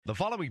The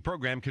following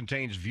program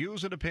contains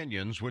views and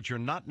opinions which are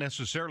not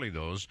necessarily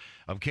those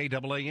of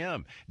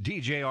KAAM,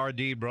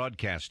 DJRD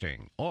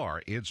Broadcasting,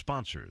 or its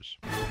sponsors.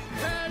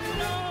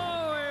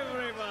 Hello,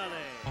 everybody.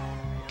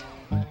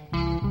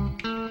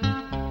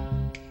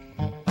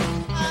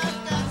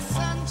 I've got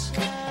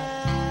sunshine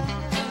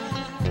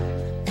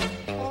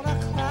on a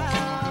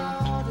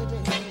cloudy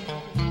day.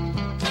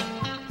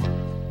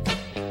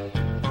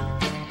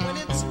 When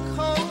it's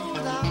cold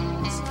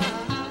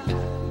outside,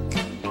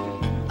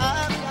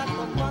 I've got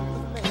the month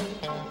of May.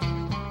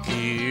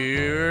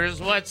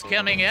 Here's what's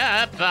coming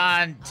up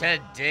on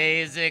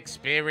today's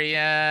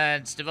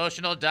experience.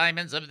 Devotional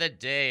Diamonds of the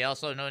Day,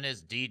 also known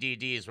as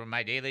DDDs, where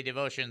my daily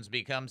devotions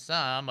become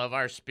some of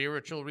our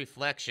spiritual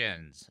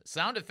reflections.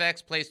 Sound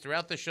effects placed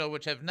throughout the show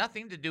which have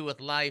nothing to do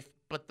with life,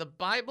 but the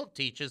Bible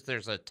teaches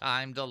there's a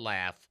time to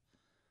laugh.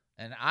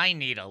 And I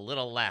need a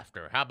little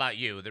laughter. How about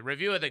you? The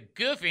review of the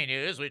goofy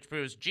news, which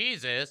proves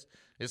Jesus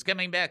is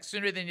coming back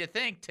sooner than you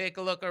think. Take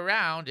a look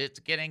around. It's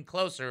getting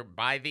closer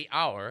by the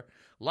hour.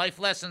 Life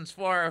lessons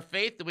for our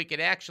faith that we could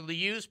actually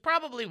use.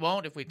 Probably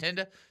won't if we tend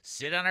to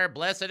sit on our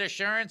blessed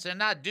assurance and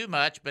not do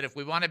much. But if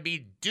we want to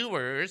be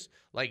doers,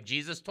 like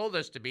Jesus told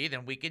us to be,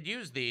 then we could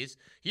use these.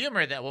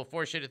 Humor that will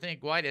force you to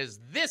think, why does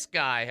this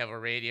guy have a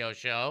radio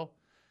show?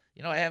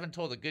 You know, I haven't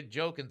told a good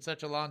joke in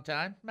such a long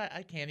time.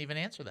 I can't even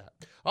answer that.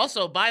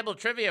 Also, Bible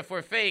trivia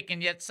for fake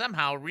and yet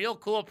somehow real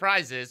cool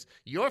prizes,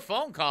 your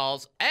phone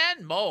calls,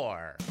 and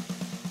more.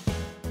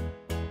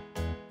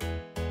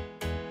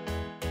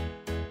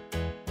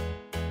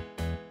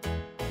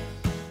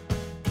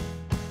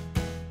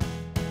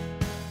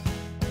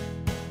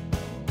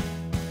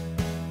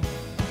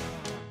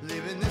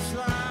 Living this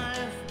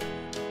life,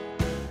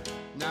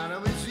 not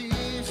always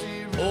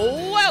easy.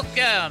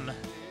 Welcome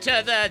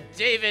to the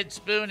David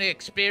Spoon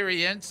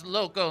Experience,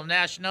 local,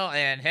 national,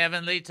 and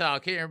heavenly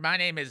talk here. My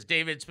name is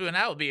David Spoon.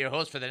 I will be your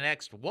host for the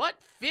next,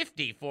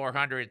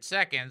 5,400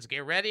 seconds.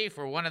 Get ready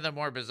for one of the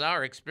more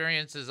bizarre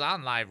experiences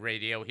on live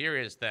radio. Here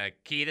is the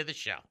key to the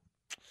show.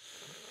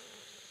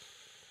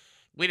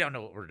 We don't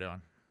know what we're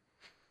doing.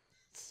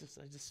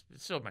 It's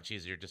so much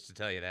easier just to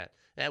tell you that.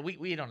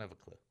 We don't have a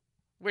clue.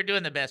 We're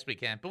doing the best we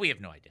can, but we have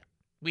no idea.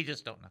 We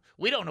just don't know.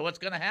 We don't know what's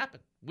going to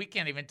happen. We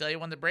can't even tell you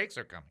when the breaks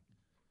are coming.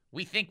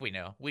 We think we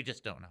know. We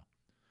just don't know.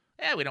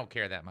 We don't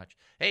care that much.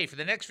 Hey, for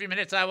the next few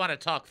minutes, I want to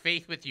talk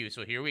faith with you.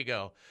 So here we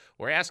go.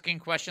 We're asking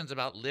questions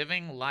about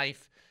living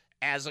life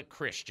as a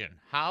Christian.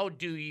 How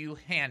do you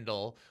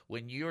handle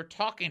when you're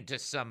talking to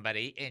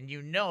somebody and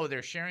you know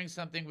they're sharing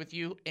something with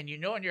you and you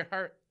know in your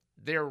heart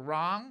they're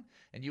wrong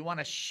and you want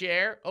to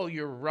share, oh,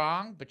 you're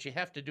wrong, but you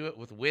have to do it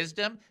with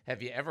wisdom?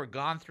 Have you ever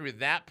gone through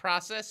that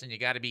process? And you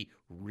got to be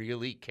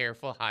really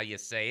careful how you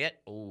say it.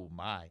 Oh,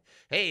 my.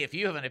 Hey, if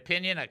you have an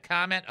opinion, a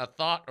comment, a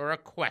thought, or a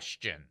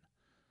question,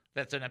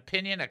 that's an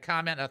opinion, a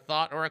comment, a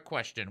thought, or a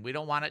question. We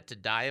don't want it to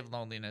die of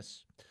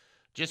loneliness.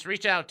 Just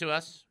reach out to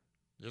us.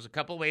 There's a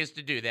couple ways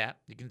to do that.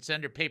 You can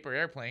send your paper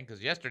airplane,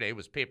 because yesterday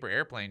was paper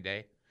airplane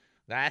day.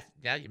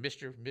 You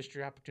missed your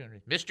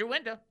opportunity. Missed your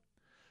window.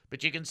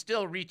 But you can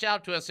still reach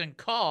out to us and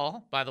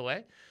call, by the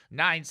way,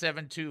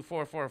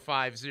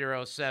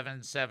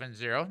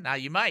 972-445-0770. Now,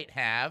 you might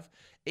have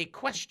a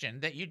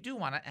question that you do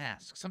want to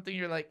ask, something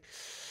you're like,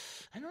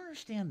 I don't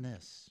understand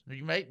this. Or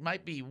you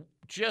might be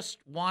just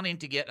wanting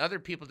to get other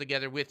people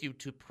together with you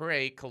to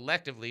pray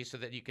collectively so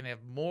that you can have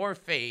more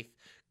faith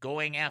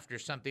going after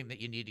something that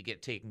you need to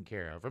get taken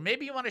care of. Or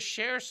maybe you want to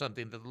share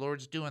something that the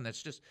Lord's doing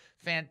that's just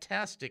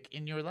fantastic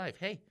in your life.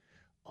 Hey,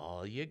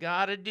 all you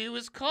got to do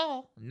is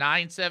call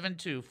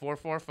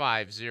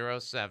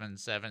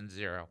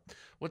 972-445-0770.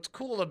 What's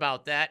cool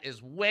about that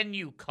is when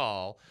you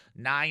call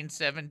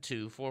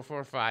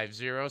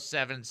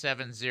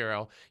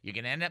 972-445-0770, you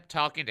can end up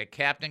talking to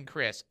Captain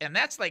Chris. And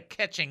that's like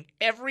catching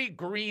every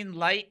green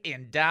light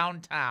in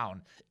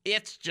downtown.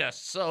 It's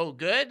just so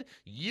good.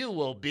 You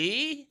will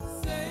be...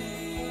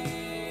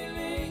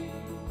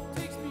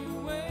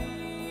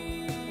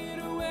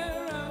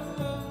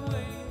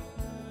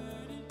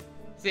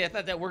 See, I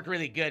thought that worked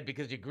really good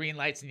because you green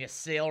lights and you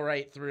sail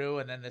right through,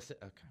 and then this.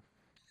 Okay.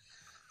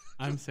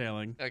 I'm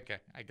sailing. Okay,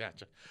 I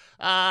gotcha.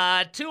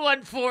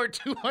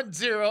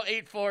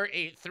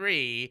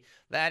 214-210-8483.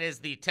 That is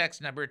the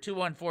text number,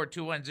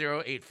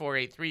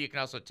 214-210-8483. You can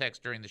also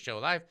text during the show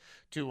live,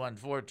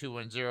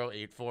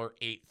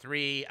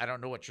 214-210-8483. I don't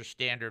know what your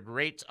standard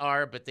rates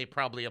are, but they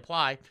probably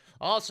apply.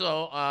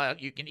 Also,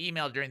 you can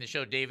email during the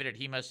show,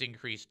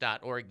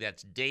 David@HeMustIncrease.org.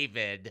 That's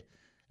David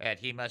at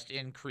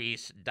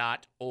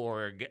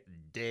HeMustIncrease.org.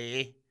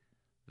 David.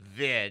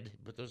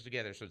 Put those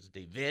together so it's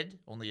David,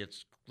 only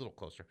it's a little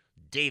closer.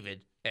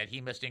 David at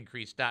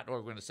HeMustIncrease.org. We're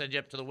going to send you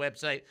up to the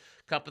website. A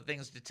couple of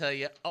things to tell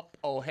you up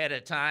ahead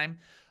of time.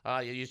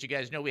 As you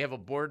guys know, we have a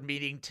board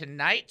meeting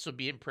tonight, so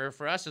be in prayer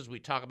for us as we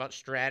talk about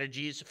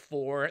strategies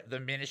for the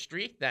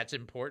ministry. That's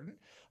important.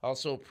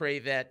 Also pray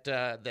that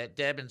that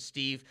Deb and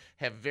Steve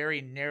have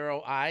very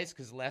narrow eyes,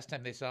 because the last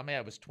time they saw me,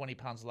 I was 20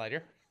 pounds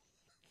lighter.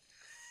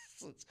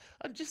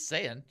 I'm just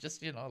saying,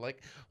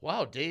 like,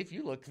 wow, Dave,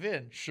 you look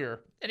thin.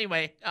 Sure.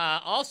 Anyway,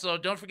 also,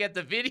 don't forget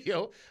the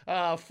video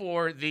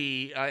for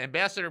the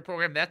ambassador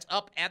program. That's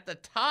up at the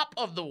top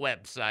of the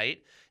website.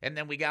 And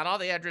then we got all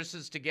the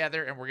addresses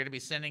together, and we're going to be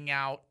sending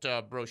out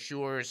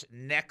brochures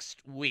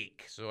next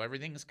week. So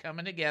everything's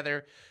coming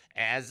together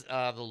as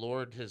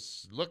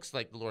looks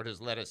like the Lord has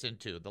led us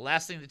into. The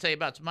last thing to tell you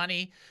about is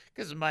money,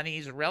 because money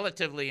is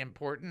relatively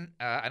important.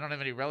 I don't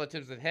have any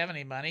relatives that have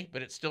any money,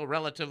 but it's still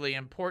relatively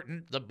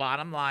important. The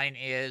bottom line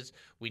is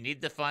we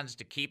need the funds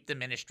to keep the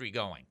ministry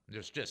going.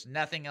 There's just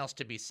nothing else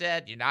to be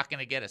said. You're not going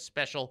to get a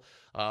special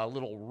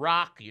little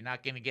rock. You're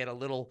not going to get a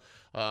little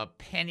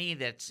penny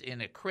that's in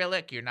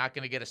acrylic. You're not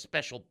going to get a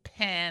special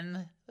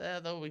pen,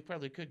 though we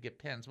probably could get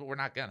pens, but we're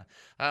not going to.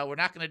 We're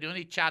not going to do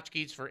any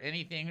tchotchkes for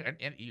anything.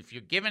 And if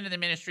you're given to the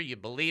ministry, you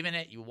believe in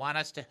it, you want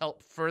us to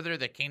help further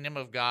the kingdom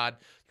of God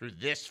through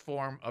this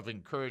form of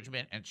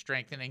encouragement and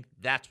strengthening,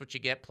 that's what you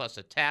get, plus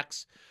a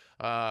tax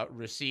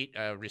receipt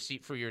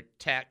for your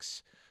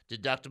tax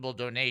deductible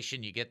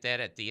donation. You get that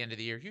at the end of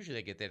the year. Usually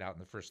they get that out in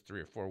the first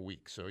 3 or 4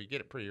 weeks, so you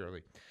get it pretty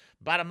early.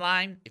 Bottom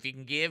line, if you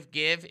can give.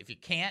 If you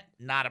can't,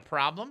 not a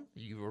problem.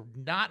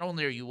 Not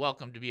only are you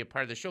welcome to be a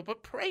part of the show,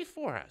 but pray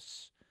for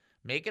us.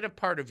 Make it a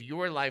part of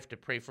your life to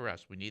pray for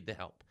us. We need the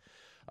help.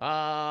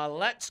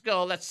 Let's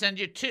go. Let's send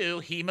you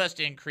to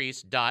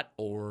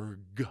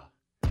hemustincrease.org.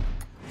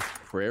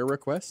 Prayer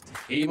request?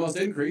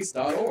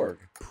 HeMustIncrease.org.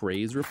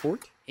 Praise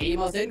report?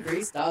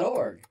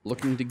 HeMustIncrease.org.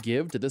 Looking to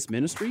give to this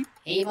ministry?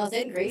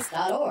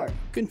 HeMustIncrease.org.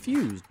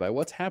 Confused by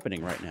what's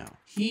happening right now?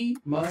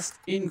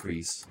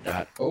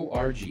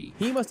 HeMustIncrease.org.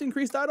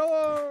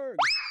 HeMustIncrease.org.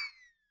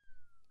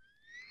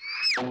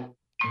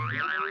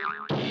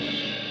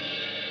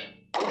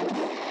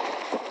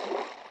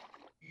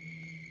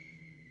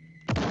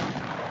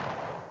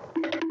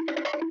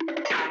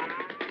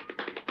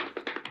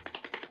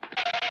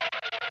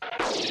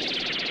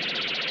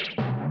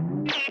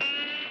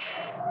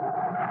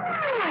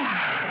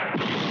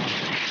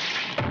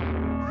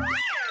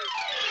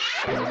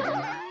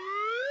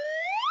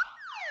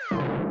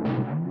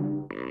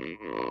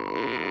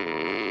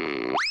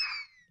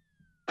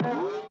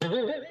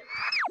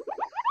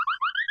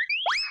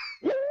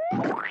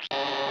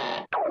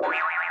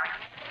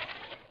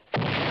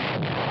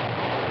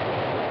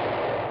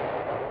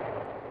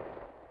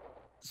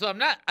 So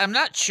I'm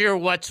not sure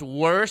what's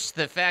worse,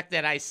 the fact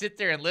that I sit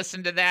there and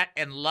listen to that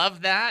and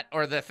love that,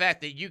 or the fact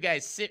that you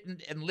guys sit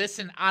and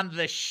listen on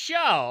the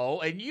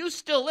show and you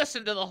still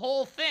listen to the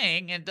whole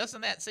thing, and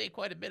doesn't that say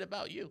quite a bit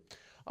about you?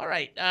 All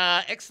right,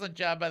 excellent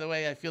job, by the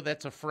way. I feel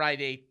that's a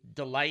Friday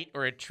delight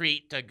or a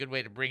treat, a good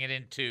way to bring it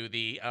into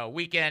the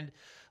weekend.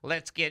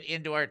 Let's get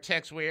into our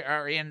text. We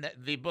are in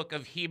the book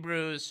of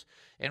Hebrews,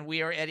 and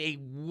we are at a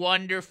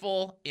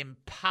wonderful,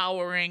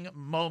 empowering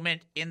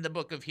moment in the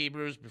book of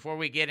Hebrews. Before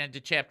we get into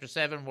chapter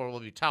 7, where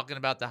we'll be talking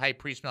about the high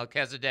priest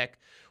Melchizedek,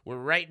 we're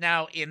right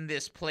now in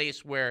this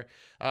place where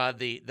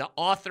the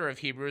author of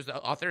Hebrews, the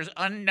author is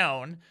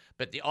unknown,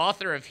 but the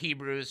author of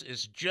Hebrews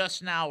is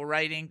just now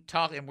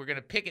talking, and we're going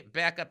to pick it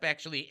back up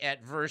actually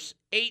at verse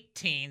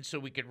 18 so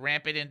we could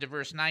ramp it into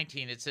verse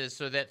 19. It says,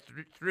 so that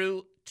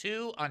through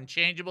two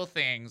unchangeable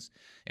things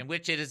in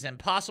which it is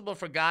impossible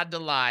for God to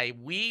lie,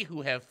 we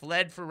who have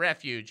fled for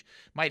refuge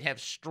might have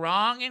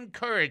strong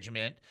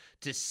encouragement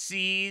to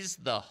seize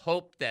the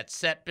hope that's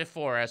set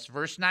before us.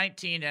 Verse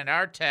 19 in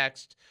our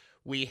text,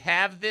 we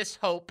have this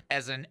hope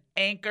as an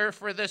anchor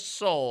for the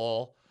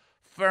soul,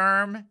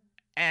 firm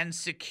and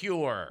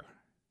secure.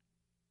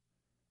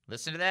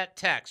 Listen to that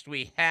text.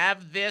 We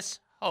have this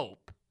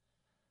hope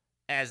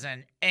as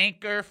an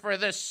anchor for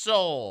the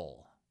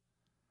soul,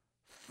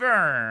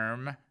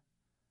 firm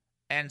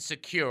and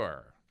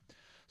secure.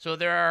 So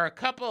there are a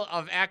couple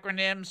of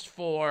acronyms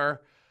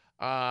for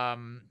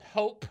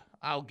hope.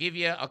 I'll give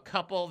you a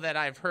couple that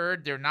I've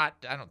heard. They're not,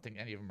 I don't think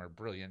any of them are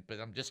brilliant, but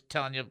I'm just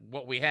telling you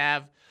what we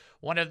have.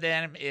 One of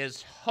them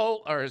is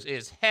hope, or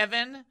is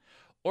heaven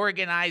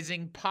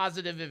organizing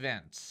positive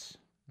events.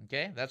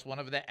 Okay, that's one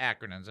of the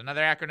acronyms. Another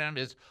acronym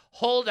is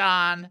hold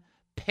on,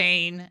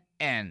 pain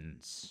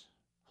ends.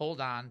 Hold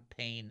on,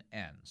 pain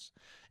ends.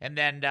 And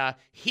then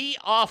he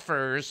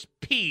offers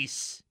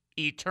peace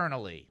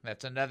eternally.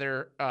 That's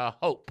another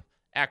hope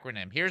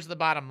acronym. Here's the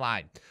bottom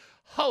line.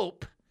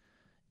 Hope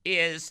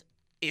is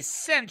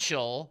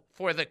essential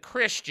for the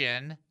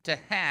Christian to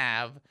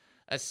have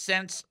a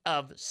sense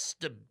of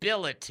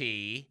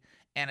stability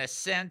and a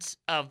sense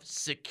of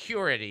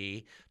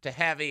security, to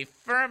have a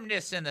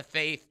firmness in the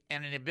faith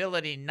and an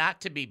ability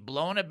not to be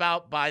blown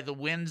about by the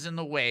winds and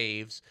the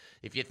waves.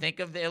 If you think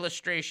of the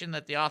illustration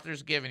that the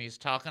author's given, he's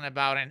talking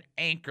about an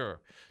anchor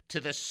to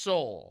the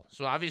soul.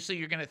 So obviously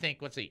you're going to think,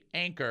 what's the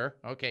anchor?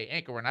 Okay,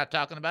 anchor. We're not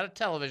talking about a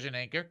television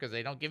anchor, because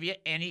they don't give you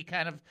any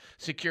kind of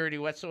security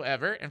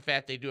whatsoever. In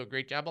fact, they do a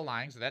great job of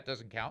lying, so that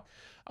doesn't count.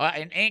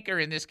 An anchor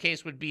in this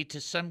case would be to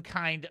some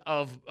kind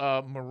of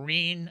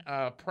marine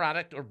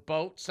product or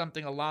boat,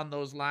 something along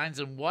those lines.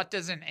 And what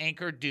does an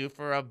anchor do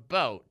for a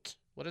boat?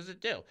 What does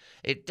it do?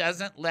 It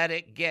doesn't let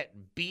it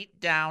get beat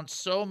down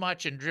so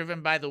much and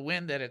driven by the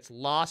wind that it's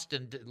lost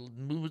and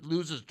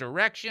loses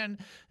direction.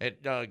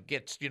 It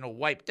gets,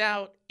 wiped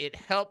out. It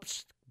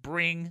helps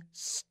bring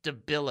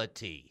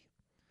stability.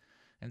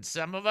 And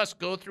some of us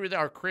go through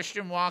our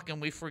Christian walk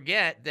and we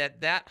forget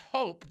that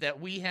hope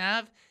that we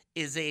have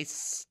is a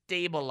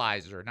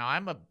stabilizer. Now,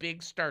 I'm a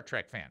big Star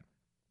Trek fan.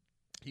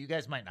 You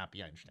guys might not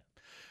be, I understand.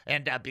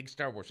 And big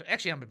Star Wars.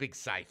 Actually, I'm a big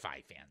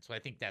sci-fi fan, so I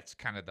think that's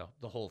kind of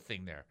the whole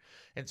thing there.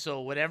 And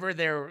so whatever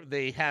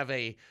they have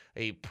a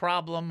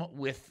problem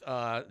with,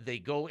 they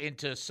go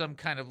into some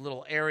kind of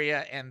little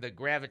area and the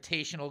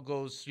gravitational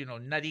goes,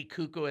 nutty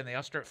cuckoo, and they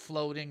all start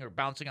floating or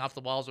bouncing off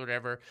the walls or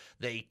whatever.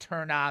 They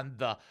turn on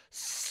the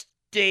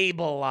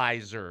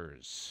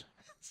stabilizers.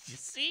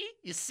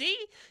 You see?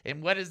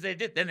 And what is they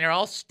did? Then they're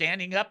all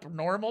standing up,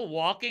 normal,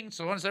 walking,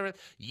 so on and so forth.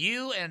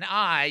 You and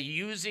I,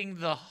 using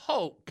the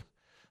hope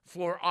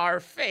for our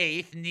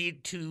faith,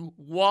 need to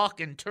walk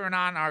and turn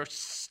on our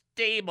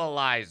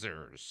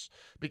stabilizers.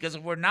 Because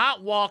if we're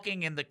not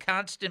walking in the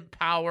constant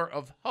power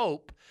of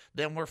hope,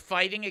 then we're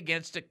fighting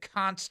against a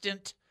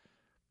constant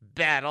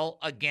battle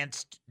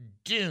against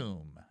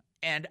doom.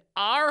 And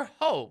our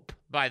hope,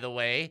 by the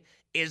way,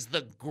 is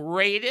the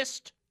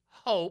greatest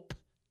hope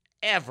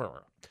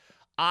ever.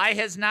 Eye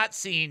has not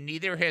seen,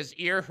 neither has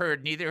ear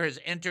heard, neither has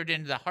entered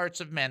into the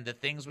hearts of men the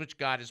things which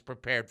God has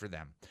prepared for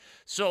them.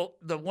 So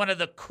one of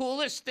the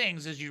coolest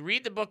things is you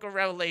read the book of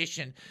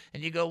Revelation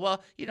and you go,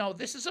 well,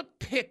 this is a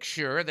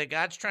picture that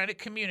God's trying to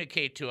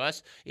communicate to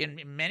us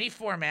in many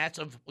formats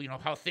of,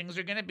 how things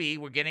are going to be.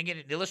 We're getting it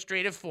in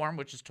illustrative form,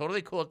 which is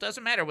totally cool. It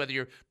doesn't matter whether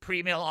you're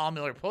pre-mill,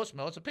 all-mill, or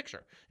post-mill. It's a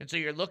picture. And so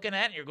you're looking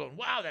at it and you're going,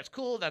 wow, that's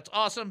cool. That's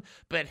awesome.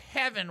 But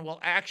heaven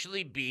will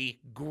actually be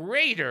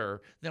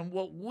greater than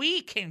what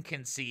we can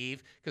conceive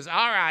because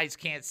our eyes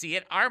can't see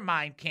it. Our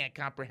mind can't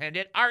comprehend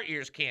it. Our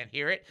ears can't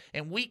hear it.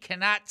 And we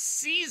cannot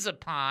seize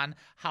upon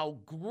how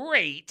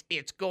great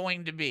it's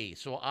going to be.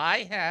 So I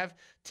have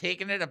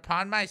taken it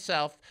upon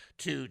myself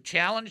to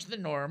challenge the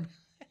norm.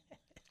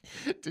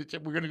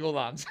 We're going to go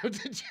long. So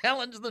to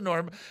challenge the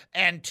norm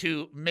and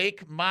to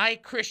make my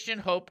Christian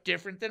hope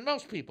different than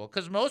most people.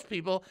 Because most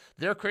people,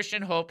 their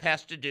Christian hope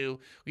has to do,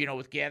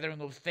 with gathering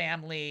with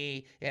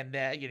family and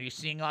that, you're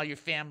seeing all your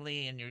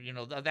family and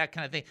that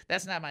kind of thing.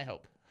 That's not my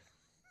hope.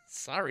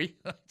 Sorry.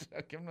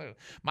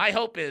 My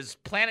hope is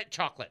Planet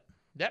Chocolate.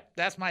 Yep,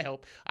 that's my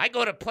hope. I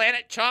go to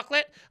Planet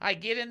Chocolate. I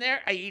get in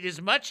there. I eat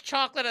as much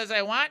chocolate as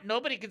I want.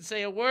 Nobody can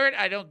say a word.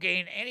 I don't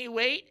gain any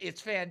weight.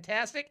 It's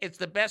fantastic. It's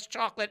the best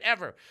chocolate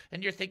ever.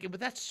 And you're thinking, but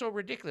that's so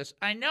ridiculous.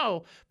 I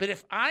know, but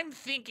if I'm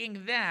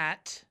thinking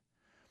that,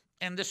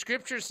 and the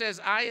scripture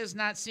says, eye has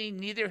not seen,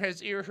 neither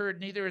has ear heard,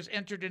 neither has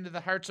entered into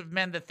the hearts of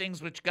men the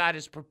things which God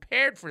has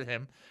prepared for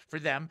them,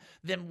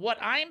 then what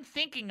I'm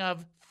thinking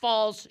of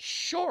falls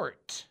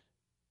short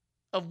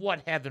of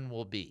what heaven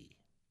will be.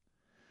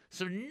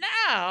 So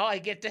now I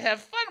get to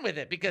have fun with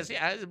it because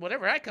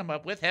whatever I come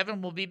up with,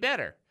 heaven will be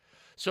better.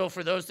 So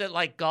for those that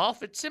like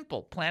golf, it's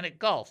simple. Planet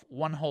Golf,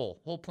 one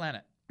hole, whole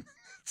planet.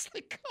 It's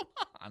like, come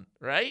on,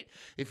 right?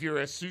 If you're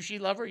a sushi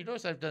lover, you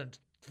notice I've done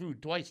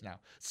food twice now.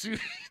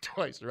 Sushi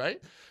twice,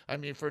 right? I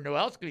mean, for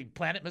Noelle, it's going to be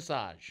Planet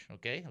Massage,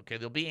 okay? Okay,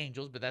 there'll be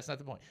angels, but that's not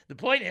the point. The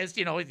point is,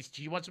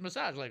 she wants a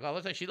massage. Like, oh,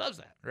 looks like she loves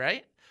that,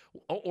 right?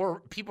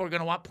 Or people are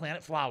going to want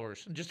Planet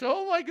Flowers and just,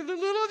 oh my God, look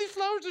at all these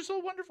flowers, they're so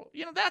wonderful.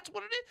 That's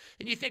what it is.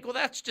 And you think, well,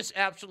 that's just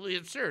absolutely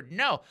absurd.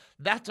 No,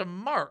 that's a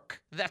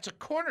mark. That's a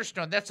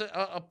cornerstone. That's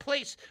a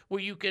place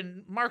where you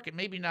can mark it.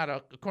 Maybe not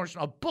a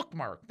cornerstone, a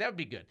bookmark. That would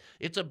be good.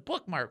 It's a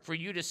bookmark for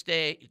you to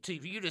say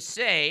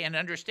and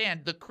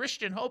understand the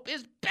Christian hope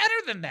is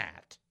better than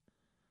that.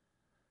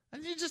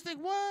 And you just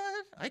think,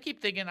 what? I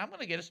keep thinking, I'm going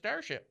to get a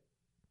starship.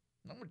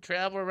 I'm going to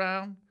travel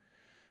around.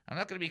 I'm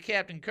not going to be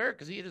Captain Kirk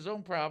because he had his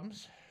own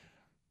problems.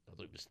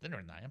 Although he was thinner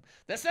than I am.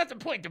 That's not the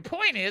point. The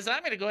point is,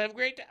 I'm going to go have a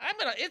great time.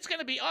 It's going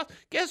to be awesome.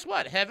 Guess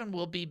what? Heaven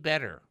will be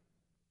better.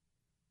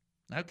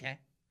 Okay.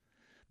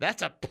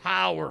 That's a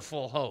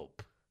powerful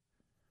hope.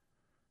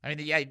 I mean,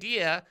 the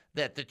idea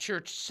that the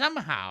church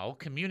somehow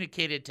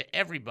communicated to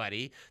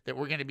everybody that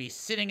we're going to be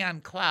sitting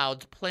on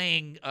clouds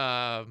playing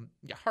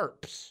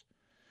harps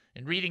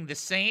and reading the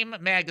same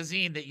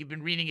magazine that you've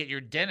been reading at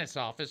your dentist's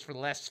office for the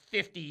last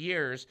 50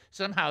 years,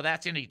 somehow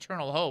that's an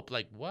eternal hope.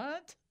 Like,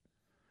 what?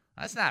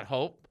 That's not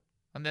hope.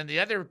 And then the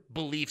other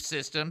belief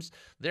systems,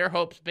 their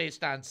hope's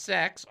based on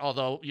sex,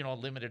 although, a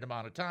limited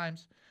amount of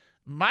times.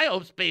 My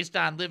hope's based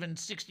on living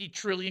 60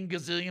 trillion,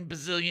 gazillion,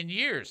 bazillion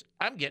years.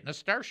 I'm getting a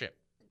starship.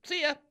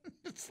 See ya.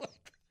 It's like,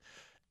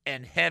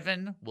 and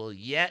heaven will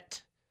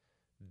yet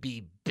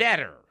be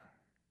better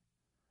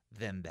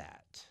than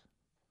that.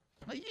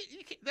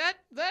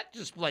 That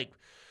just like,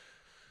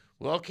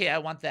 well, okay, I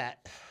want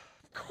that.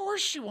 Of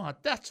course you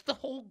want. That's the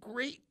whole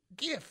great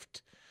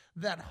gift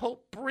that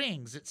hope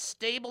brings. It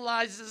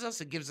stabilizes us.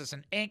 It gives us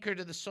an anchor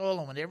to the soul.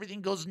 And when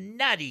everything goes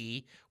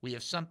nutty, we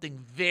have something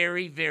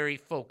very, very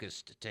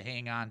focused to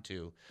hang on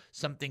to,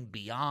 something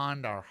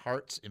beyond our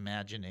heart's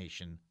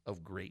imagination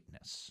of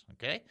greatness.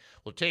 Okay?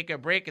 We'll take a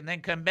break and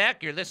then come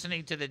back. You're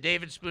listening to the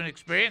David Spoon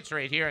Experience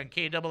right here on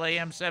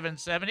KAAM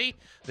 770,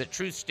 the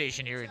truth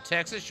station here in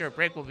Texas. Short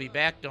break. We'll be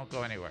back. Don't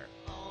go anywhere.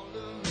 All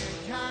of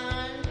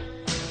mankind,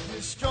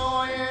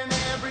 destroying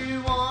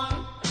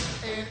everyone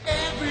and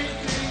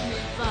everything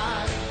they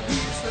find.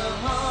 He's the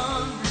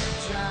hungry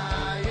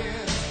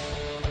giant.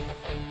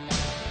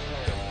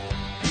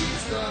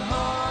 He's the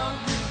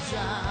hungry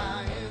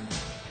giant.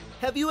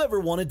 Have you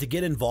ever wanted to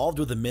get involved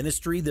with a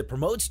ministry that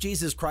promotes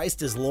Jesus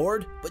Christ as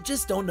Lord, but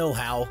just don't know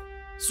how?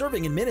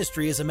 Serving in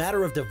ministry is a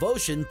matter of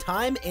devotion,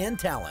 time, and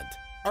talent.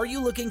 Are you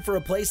looking for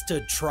a place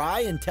to try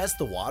and test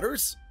the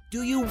waters?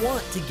 Do you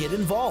want to get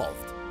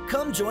involved?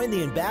 Come join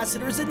the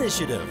Ambassadors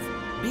Initiative.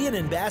 Be an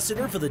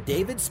ambassador for the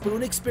David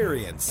Spoon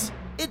Experience.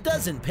 It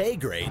doesn't pay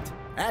great.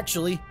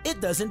 Actually, it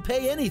doesn't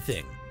pay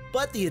anything.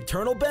 But the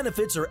eternal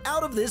benefits are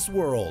out of this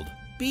world.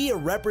 Be a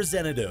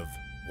representative.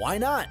 Why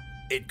not?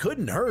 It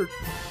couldn't hurt.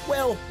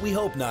 Well, we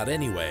hope not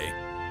anyway.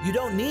 You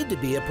don't need to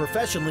be a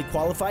professionally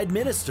qualified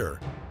minister.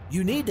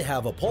 You need to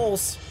have a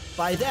pulse.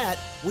 By that,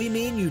 we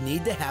mean you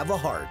need to have a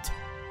heart.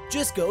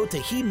 Just go to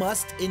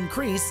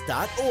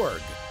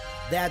hemustincrease.org.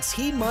 That's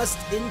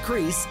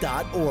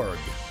hemustincrease.org.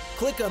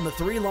 Click on the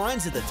 3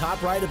 lines at the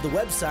top right of the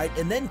website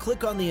and then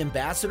click on the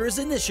Ambassadors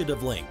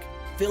Initiative link.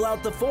 Fill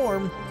out the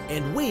form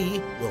and we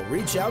will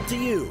reach out to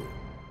you.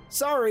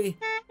 Sorry,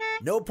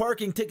 no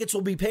parking tickets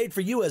will be paid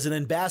for you as an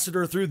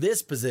ambassador through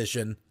this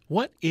position.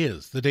 What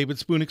is the David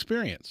Spoon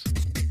Experience?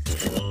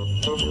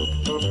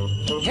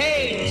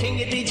 Hey,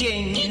 jingity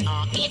jing,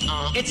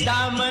 it's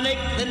Dominic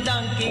the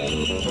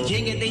donkey,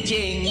 jingity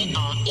jing,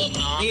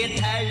 the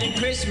Italian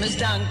Christmas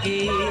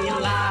donkey,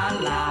 la la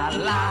la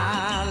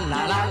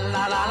la la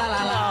la la la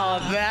la. Oh,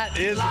 that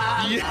is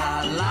la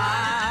la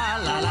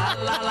la la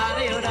la la.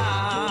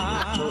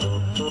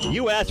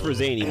 You asked for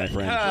zany, my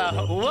friend.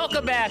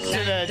 Welcome back to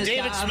the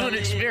David Spoon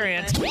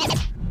Experience.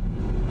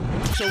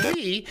 So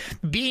we,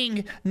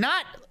 being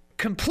not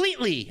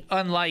completely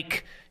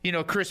unlike,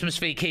 Christmas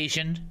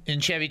Vacation in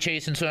Chevy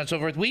Chase and so on and so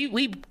forth,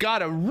 we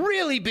got a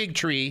really big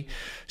tree,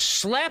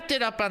 slapped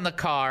it up on the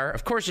car.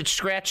 Of course, it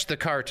scratched the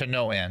car to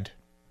no end.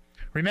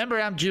 Remember,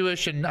 I'm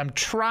Jewish, and I'm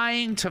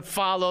trying to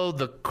follow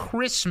the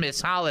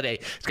Christmas holiday.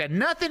 It's got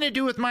nothing to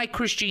do with my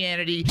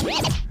Christianity.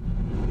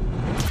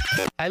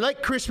 I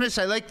like Christmas.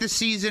 I like the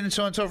season and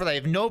so on and so forth. I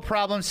have no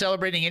problem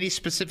celebrating any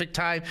specific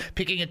time,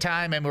 picking a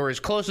time, and we're as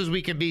close as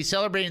we can be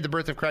celebrating the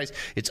birth of Christ.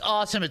 It's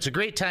awesome. It's a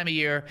great time of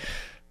year.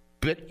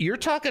 But you're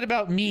talking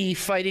about me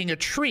fighting a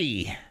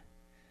tree.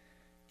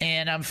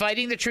 And I'm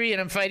fighting the tree,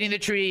 and I'm fighting the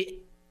tree,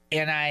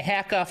 and I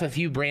hack off a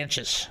few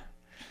branches.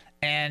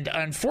 And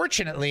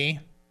unfortunately,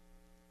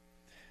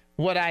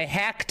 what I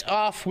hacked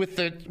off with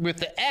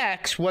the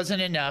axe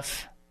wasn't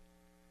enough,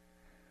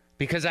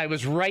 because I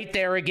was right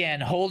there again,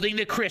 holding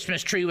the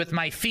Christmas tree with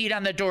my feet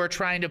on the door,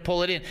 trying to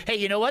pull it in. Hey,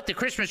 you know what? The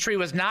Christmas tree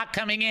was not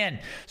coming in.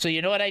 So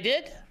you know what I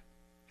did?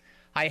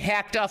 I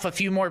hacked off a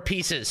few more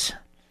pieces.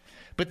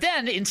 But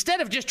then, instead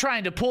of just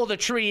trying to pull the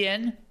tree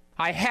in,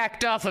 I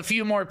hacked off a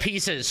few more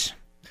pieces.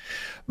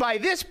 By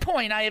this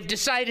point, I have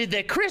decided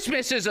that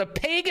Christmas is a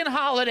pagan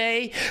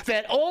holiday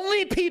that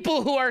only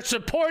people who are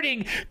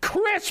supporting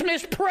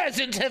Christmas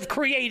presents have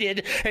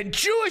created, and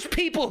Jewish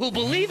people who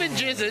believe in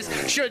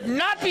Jesus should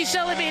not be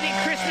celebrating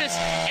Christmas,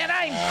 and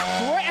I'm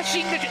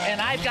crashing and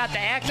I've got the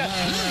axe up,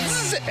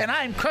 and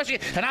I'm crushing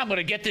it, and I'm going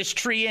to get this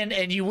tree in,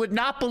 and you would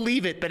not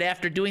believe it, but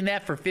after doing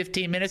that for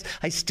 15 minutes,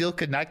 I still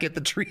could not get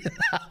the tree in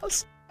the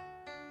house.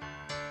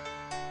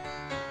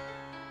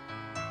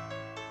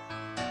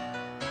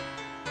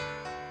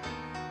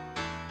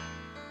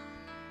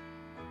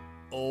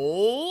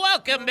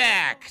 Welcome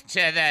back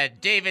to the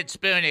David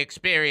Spoon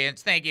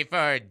Experience. Thank you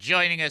for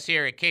joining us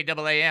here at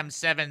KAAM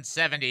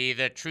 770,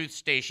 the truth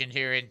station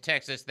here in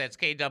Texas. That's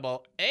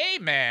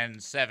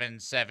KAAM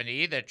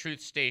 770, the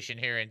truth station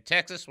here in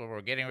Texas, where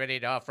we're getting ready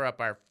to offer up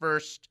our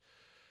first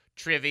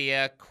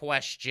trivia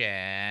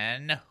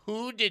question.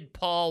 Who did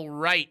Paul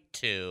write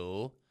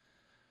to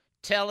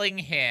telling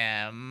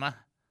him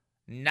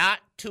not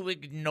to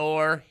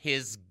ignore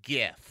his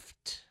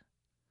gift?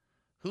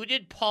 Who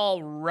did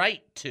Paul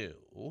write to?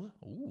 Ooh,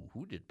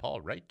 who did Paul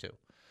write to?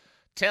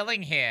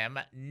 Telling him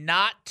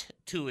not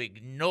to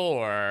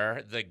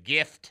ignore the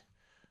gift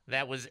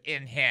that was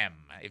in him.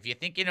 If you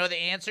think you know the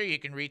answer, you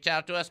can reach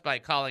out to us by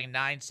calling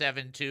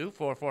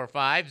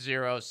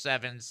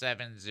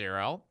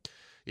 972-445-0770.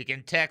 You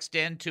can text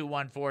in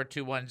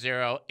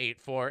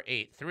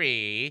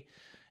 214-210-8483.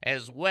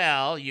 As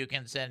well, you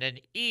can send an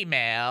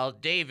email,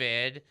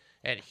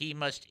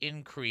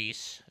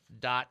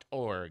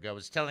 david@hemustincrease.org. I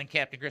was telling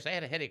Captain Chris, I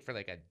had a headache for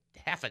like a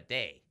half a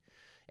day.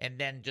 And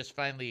then just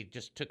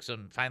took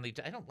some, I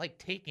don't like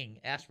taking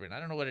aspirin. I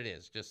don't know what it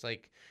is. Just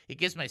like, it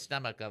gives my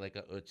stomach like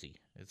a ootsie.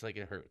 It's like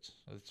it hurts.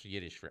 It's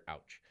Yiddish for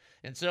ouch.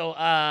 And so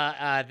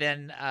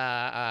then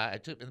I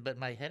took, but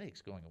my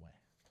headache's going away.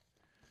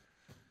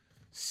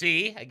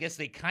 See, I guess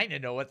they kind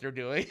of know what they're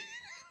doing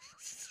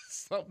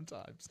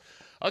sometimes.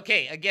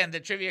 Okay, again, the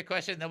trivia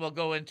question, then we'll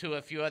go into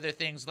a few other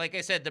things. Like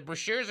I said, the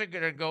brochures are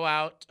going to go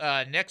out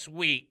next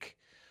week.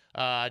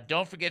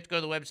 Don't forget to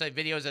go to the website.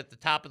 Videos at the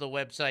top of the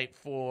website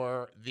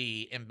for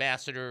the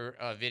ambassador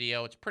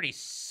video. It's pretty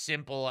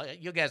simple.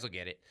 You guys will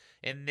get it.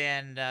 And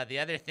then the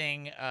other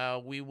thing,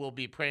 we will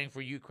be praying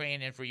for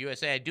Ukraine and for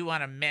USA. I do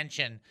want to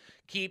mention,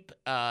 keep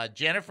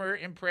Jennifer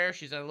in prayer.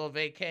 She's on a little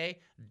vacay.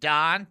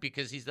 Don,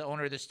 because he's the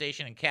owner of the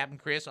station, and Captain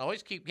Chris.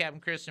 Always keep Captain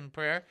Chris in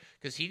prayer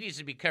because he needs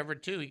to be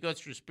covered too. He goes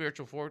through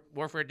spiritual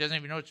warfare. Doesn't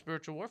even know it's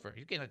spiritual warfare.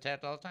 He's getting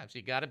attacked all the time. So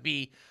you got to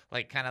be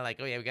kind of like,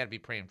 oh yeah, we got to be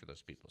praying for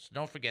those people. So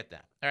don't forget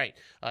that. All right,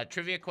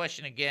 trivia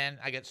question again.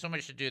 I got so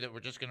much to do that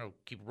we're just going to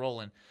keep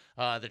rolling.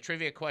 The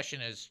trivia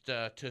question is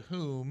to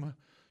whom?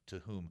 To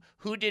whom?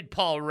 Who did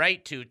Paul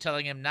write to,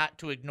 telling him not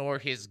to ignore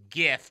his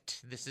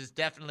gift? This is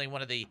definitely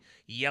one of the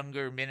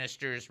younger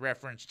ministers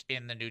referenced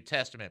in the New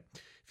Testament.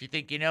 If you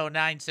think you know,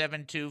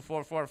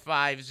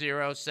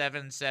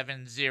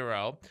 972-445-0770.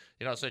 You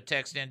can also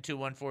text in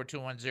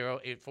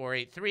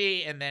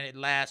 214-210-8483. And then at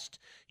last,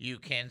 you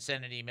can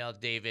send an email,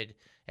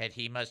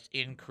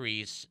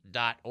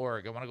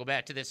 david@hemustincrease.org. I want to go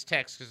back to this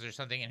text because there's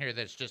something in here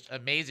that's just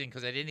amazing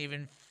because I didn't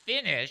even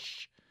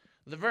finish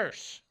the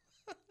verse.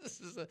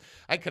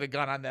 I could have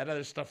gone on that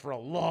other stuff for a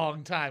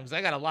long time because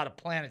I got a lot of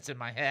planets in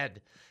my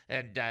head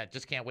and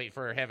just can't wait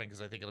for heaven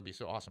because I think it'll be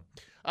so awesome.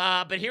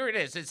 But here it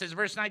is. It says,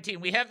 verse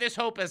 19, we have this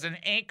hope as an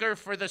anchor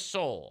for the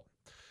soul.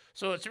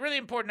 So it's really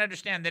important to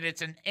understand that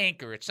it's an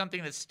anchor. It's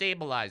something that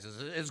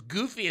stabilizes. As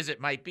goofy as it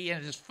might be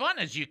and as fun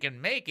as you can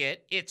make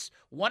it, it's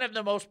one of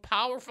the most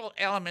powerful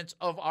elements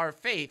of our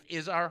faith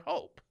is our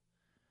hope.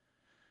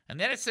 And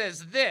then it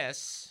says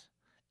this.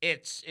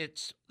 It's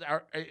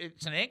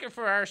an anchor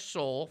for our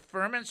soul,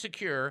 firm and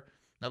secure.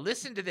 Now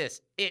listen to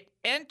this. It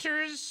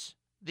enters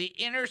the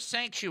inner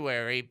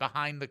sanctuary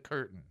behind the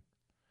curtain.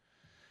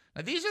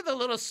 Now these are the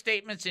little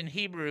statements in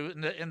Hebrew,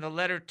 in the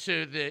letter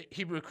to the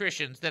Hebrew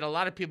Christians that a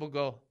lot of people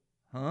go,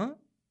 huh?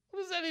 What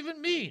does that even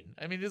mean?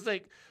 I mean, it's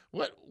like,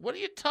 what are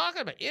you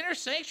talking about? Inner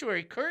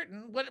sanctuary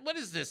curtain? What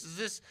is this?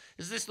 Is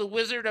this the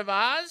Wizard of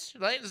Oz?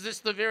 Right? Is this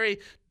the very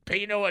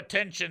pay no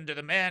attention to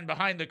the man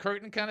behind the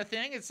curtain kind of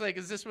thing? It's like,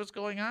 is this what's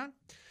going on?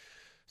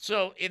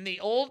 So in the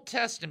Old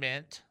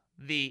Testament,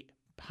 the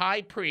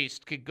high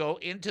priest could go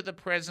into the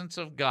presence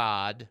of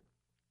God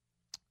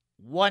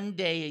one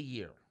day a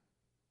year.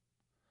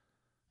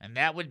 And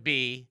that would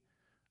be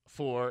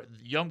for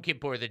Yom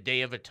Kippur, the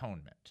Day of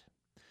Atonement.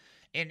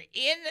 And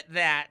in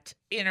that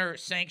inner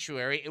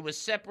sanctuary, it was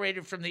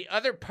separated from the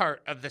other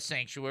part of the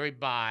sanctuary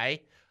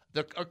by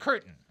a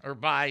curtain, or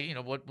by,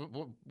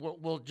 what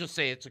we'll just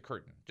say it's a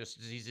curtain, just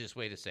the easiest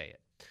way to say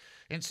it.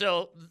 And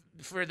so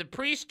for the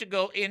priest to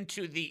go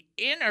into the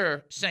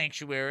inner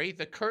sanctuary,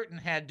 the curtain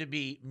had to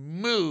be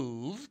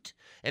moved,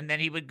 and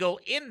then he would go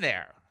in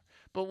there.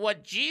 But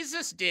what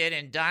Jesus did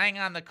in dying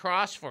on the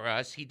cross for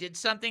us, he did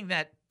something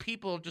that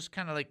people just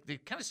they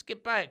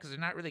skip by it because they're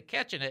not really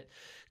catching it.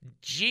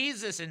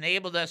 Jesus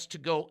enabled us to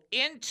go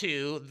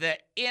into the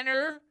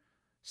inner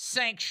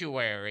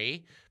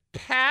sanctuary,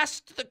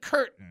 past the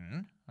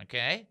curtain,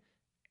 okay,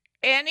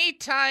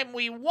 anytime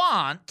we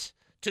want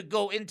to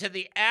go into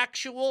the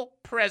actual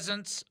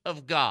presence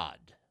of God.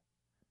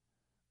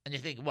 And you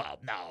think, well,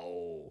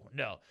 no.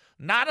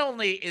 Not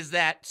only is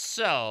that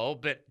so,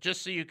 but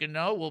just so you can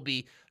know, we'll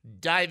be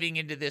diving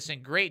into this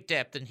in great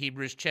depth in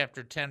Hebrews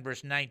chapter 10,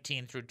 verse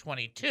 19 through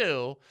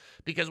 22,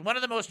 because one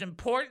of the most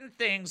important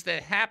things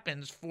that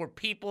happens for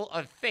people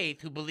of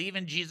faith who believe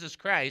in Jesus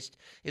Christ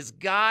is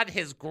God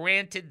has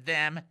granted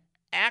them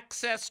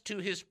access to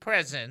his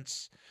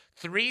presence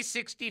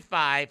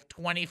 365,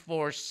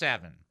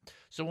 24/7.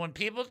 So when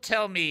people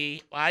tell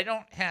me I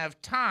don't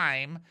have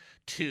time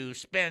to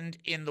spend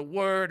in the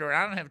Word, or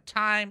I don't have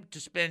time to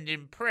spend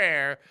in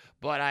prayer,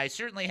 but I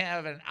certainly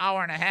have an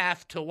hour and a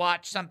half to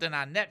watch something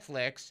on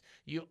Netflix,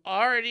 you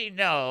already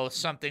know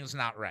something's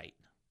not right.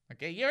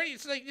 Okay,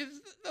 it's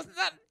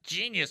not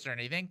genius or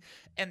anything.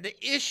 And the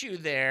issue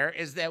there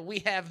is that we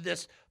have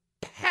this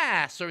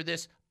pass, or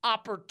this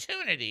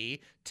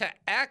opportunity to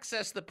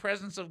access the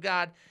presence of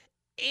God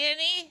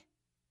any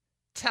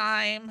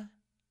time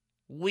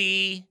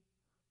we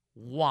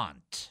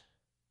want,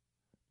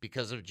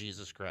 because of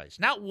Jesus Christ.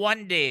 Not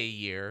one day a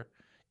year,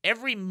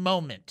 every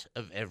moment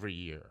of every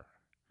year.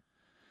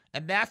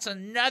 And that's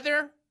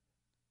another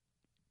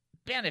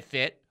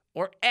benefit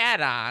or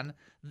add-on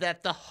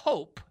that the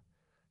hope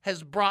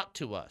has brought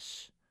to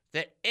us.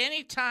 That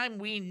anytime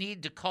we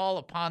need to call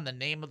upon the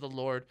name of the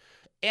Lord,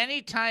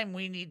 anytime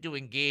we need to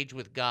engage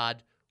with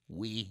God,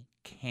 we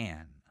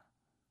can.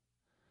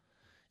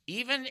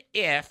 Even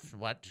if,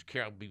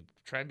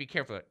 try and be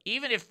careful,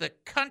 even if the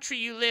country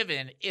you live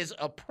in is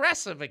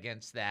oppressive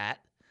against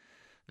that,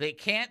 they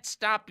can't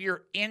stop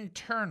your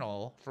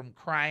internal from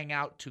crying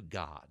out to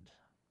God.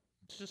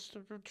 It's just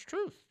the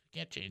truth. You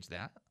can't change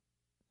that.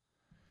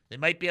 They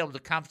might be able to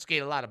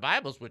confiscate a lot of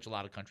Bibles, which a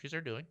lot of countries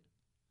are doing.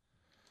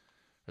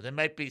 Or they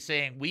might be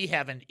saying, we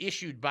have an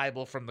issued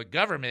Bible from the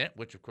government,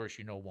 which of course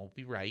you know won't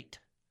be right.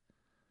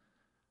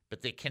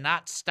 but they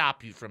cannot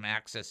stop you from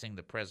accessing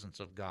the presence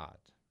of God.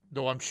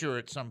 Though I'm sure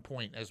at some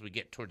point as we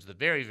get towards the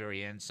very,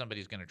 very end,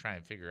 somebody's going to try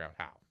and figure out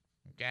how.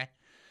 Okay?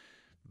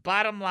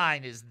 Bottom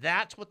line is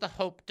that's what the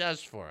hope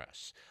does for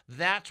us.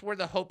 That's where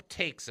the hope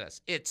takes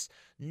us. It's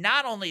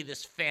not only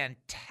this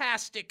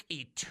fantastic,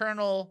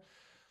 eternal,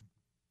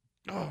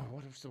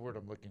 what is the word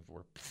I'm looking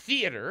for?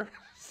 Theater.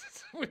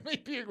 Would may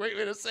be a great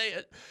way to say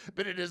it.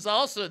 But it is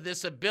also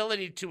this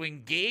ability to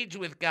engage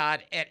with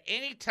God at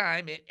any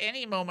time, at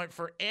any moment,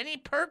 for any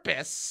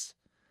purpose,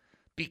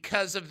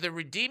 because of the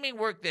redeeming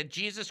work that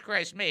Jesus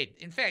Christ made.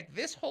 In fact,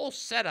 this whole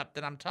setup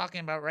that I'm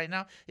talking about right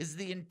now is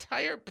the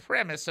entire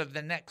premise of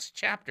the next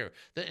chapter.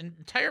 The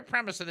entire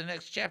premise of the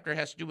next chapter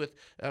has to do with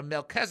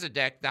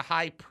Melchizedek, the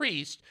high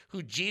priest,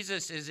 who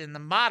Jesus is in the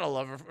model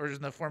of, or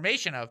in the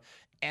formation of.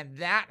 And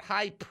that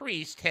high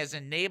priest has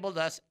enabled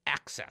us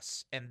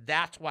access. And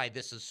that's why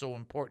this is so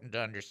important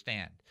to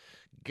understand.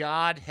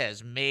 God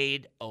has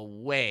made a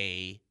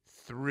way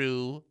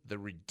through the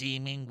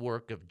redeeming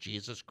work of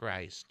Jesus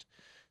Christ.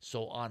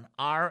 So on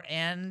our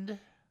end,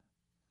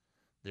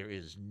 there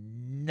is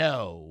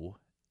no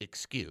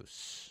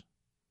excuse.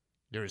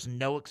 There is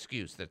no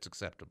excuse that's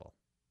acceptable.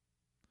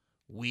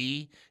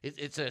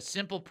 It's a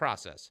simple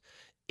process.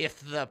 If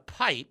the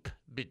pipe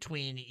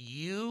between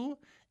you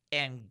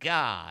and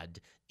God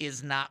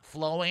is not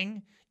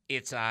flowing,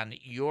 it's on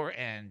your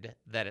end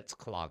that it's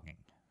clogging.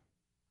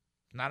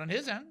 Not on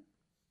his end.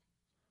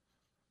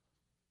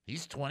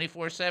 He's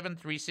 24/7,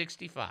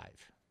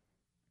 365.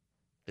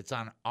 It's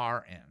on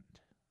our end.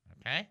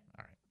 Okay?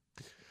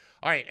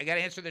 All right, I got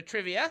to answer the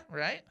trivia,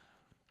 right?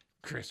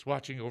 Chris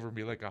watching over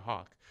me like a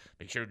hawk.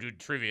 Make sure to do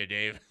trivia,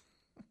 Dave.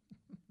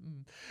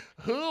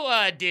 Who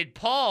did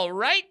Paul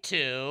write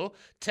to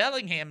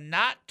telling him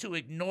not to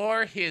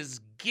ignore his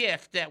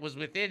gift that was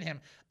within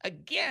him?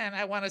 Again,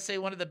 I want to say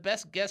one of the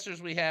best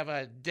guessers we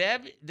have.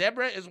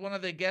 Deborah is one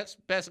of the best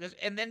guessers.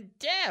 And then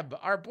Deb,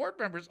 our board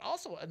member, is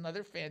also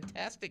another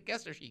fantastic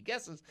guesser. She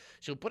guesses.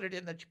 She'll put it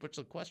in, then she puts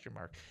a question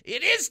mark.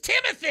 It is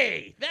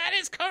Timothy. That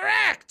is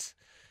correct.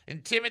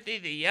 And Timothy,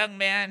 the young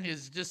man,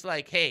 is just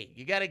like, hey,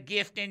 you got a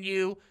gift in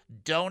you.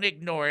 Don't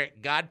ignore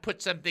it. God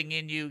put something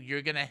in you.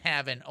 You're going to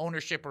have an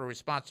ownership or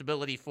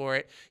responsibility for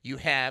it. You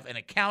have an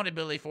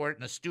accountability for it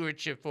and a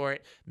stewardship for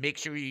it. Make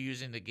sure you're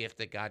using the gift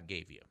that God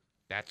gave you.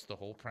 That's the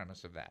whole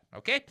premise of that.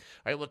 Okay? All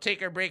right, we'll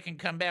take our break and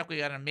come back. We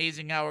got an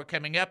amazing hour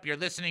coming up. You're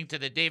listening to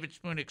the David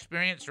Spoon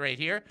Experience right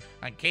here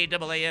on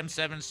KAAM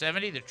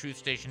 770, the truth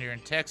station here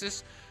in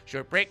Texas.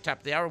 Short break, top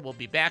of the hour. We'll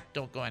be back.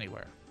 Don't go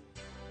anywhere.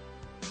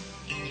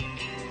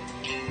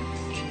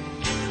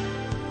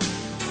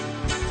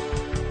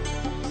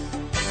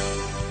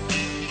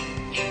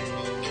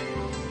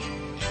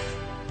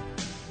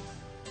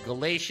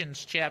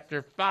 Galatians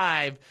chapter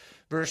 5,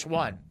 verse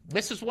 1.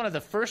 This is one of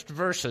the first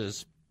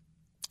verses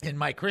in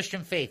my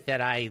Christian faith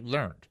that I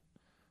learned,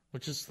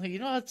 which is, you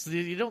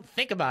don't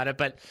think about it,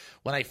 but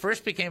when I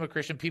first became a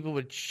Christian, people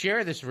would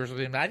share this verse with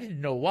me. I didn't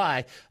know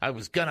why. I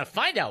was going to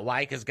find out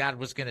why, because God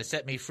was going to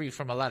set me free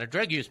from a lot of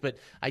drug use, but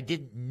I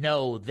didn't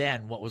know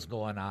then what was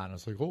going on. I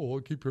was like, I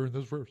keep hearing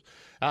this verse.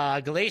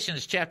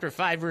 Galatians chapter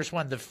 5, verse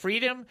 1,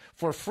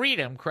 for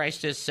freedom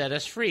Christ has set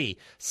us free.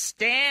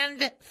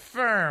 Stand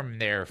firm,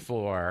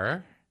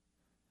 therefore,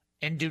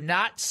 and do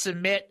not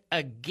submit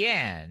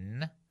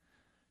again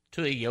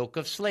to a yoke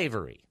of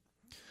slavery.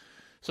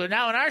 So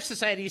now in our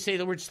society, you say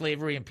the word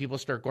slavery and people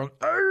start going,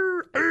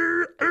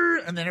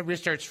 and then everybody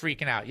starts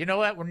freaking out. You know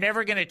what? We're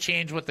never going to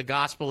change what the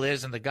gospel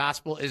is, and the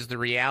gospel is the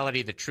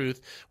reality, the truth.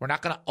 We're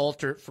not going to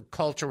alter it for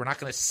culture. We're not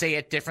going to say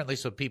it differently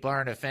so people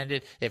aren't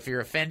offended. If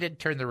you're offended,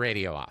 turn the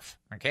radio off.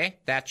 Okay?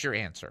 That's your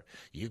answer.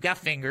 You've got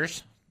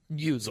fingers.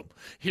 Use them.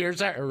 You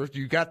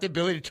got the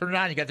ability to turn it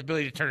on. You got the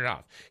ability to turn it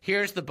off.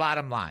 Here's the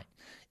bottom line.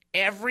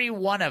 Every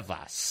one of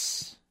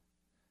us,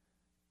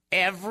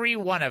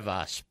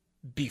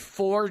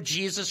 before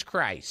Jesus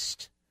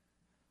Christ,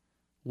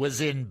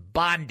 was in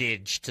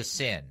bondage to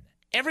sin.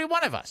 Every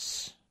one of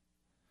us.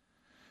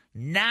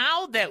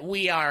 Now that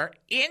we are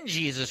in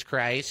Jesus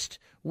Christ,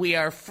 we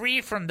are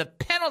free from the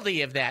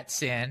penalty of that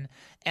sin,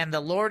 and the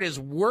Lord is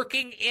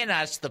working in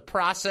us the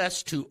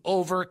process to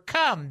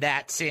overcome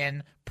that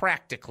sin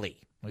practically.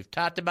 We've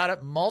talked about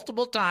it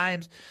multiple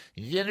times.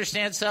 You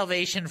understand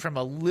salvation from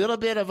a little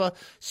bit of a,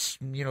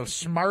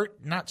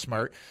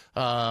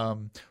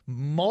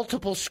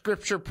 multiple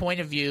scripture point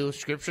of view.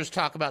 Scriptures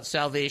talk about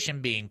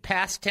salvation being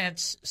past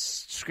tense.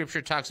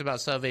 Scripture talks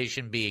about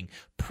salvation being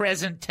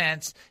present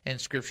tense.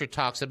 And Scripture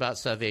talks about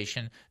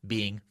salvation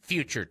being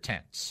future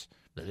tense.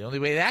 But the only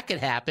way that could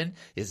happen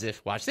is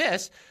if, watch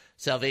this,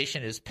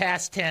 salvation is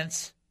past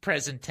tense,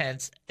 present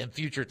tense, and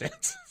future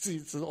tense.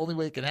 It's the only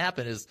way it can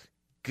happen is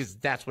because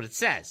that's what it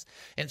says.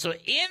 And so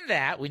in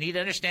that, we need to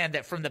understand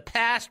that from the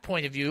past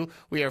point of view,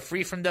 we are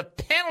free from the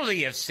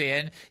penalty of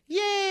sin.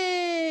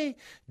 Yay!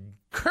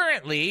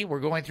 Currently, we're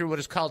going through what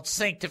is called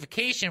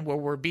sanctification, where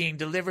we're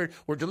delivered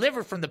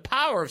from the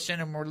power of sin,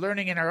 and we're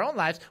learning in our own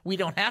lives we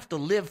don't have to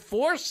live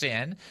for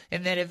sin.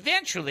 And then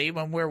eventually,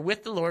 when we're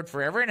with the Lord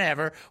forever and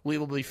ever, we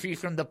will be free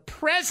from the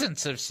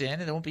presence of sin,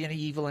 and there won't be any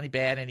evil, any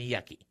bad, any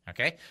yucky.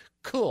 Okay?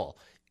 Cool.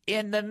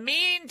 In the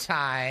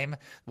meantime,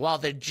 while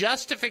the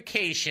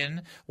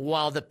justification,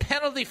 while the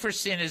penalty for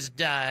sin is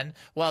done,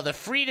 while the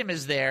freedom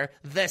is there,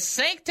 the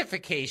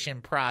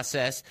sanctification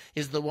process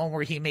is the one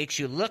where he makes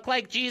you look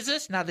like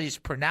Jesus, now that he's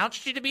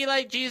pronounced you to be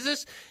like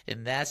Jesus,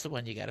 and that's the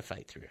one you got to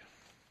fight through.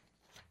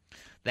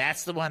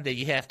 That's the one that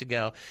you have to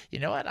go, you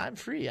know what, I'm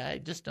free. I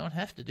just don't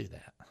have to do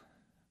that.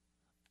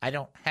 I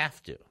don't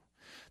have to.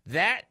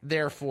 That,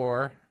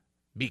 therefore,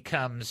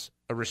 becomes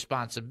a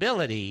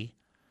responsibility,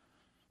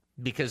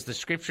 because the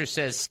scripture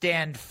says,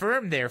 stand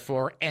firm,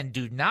 therefore, and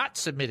do not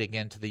submit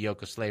again to the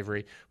yoke of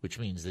slavery, which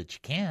means that you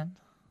can.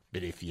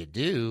 But if you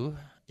do,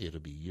 it'll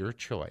be your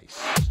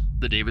choice.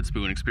 The David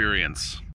Spoon Experience.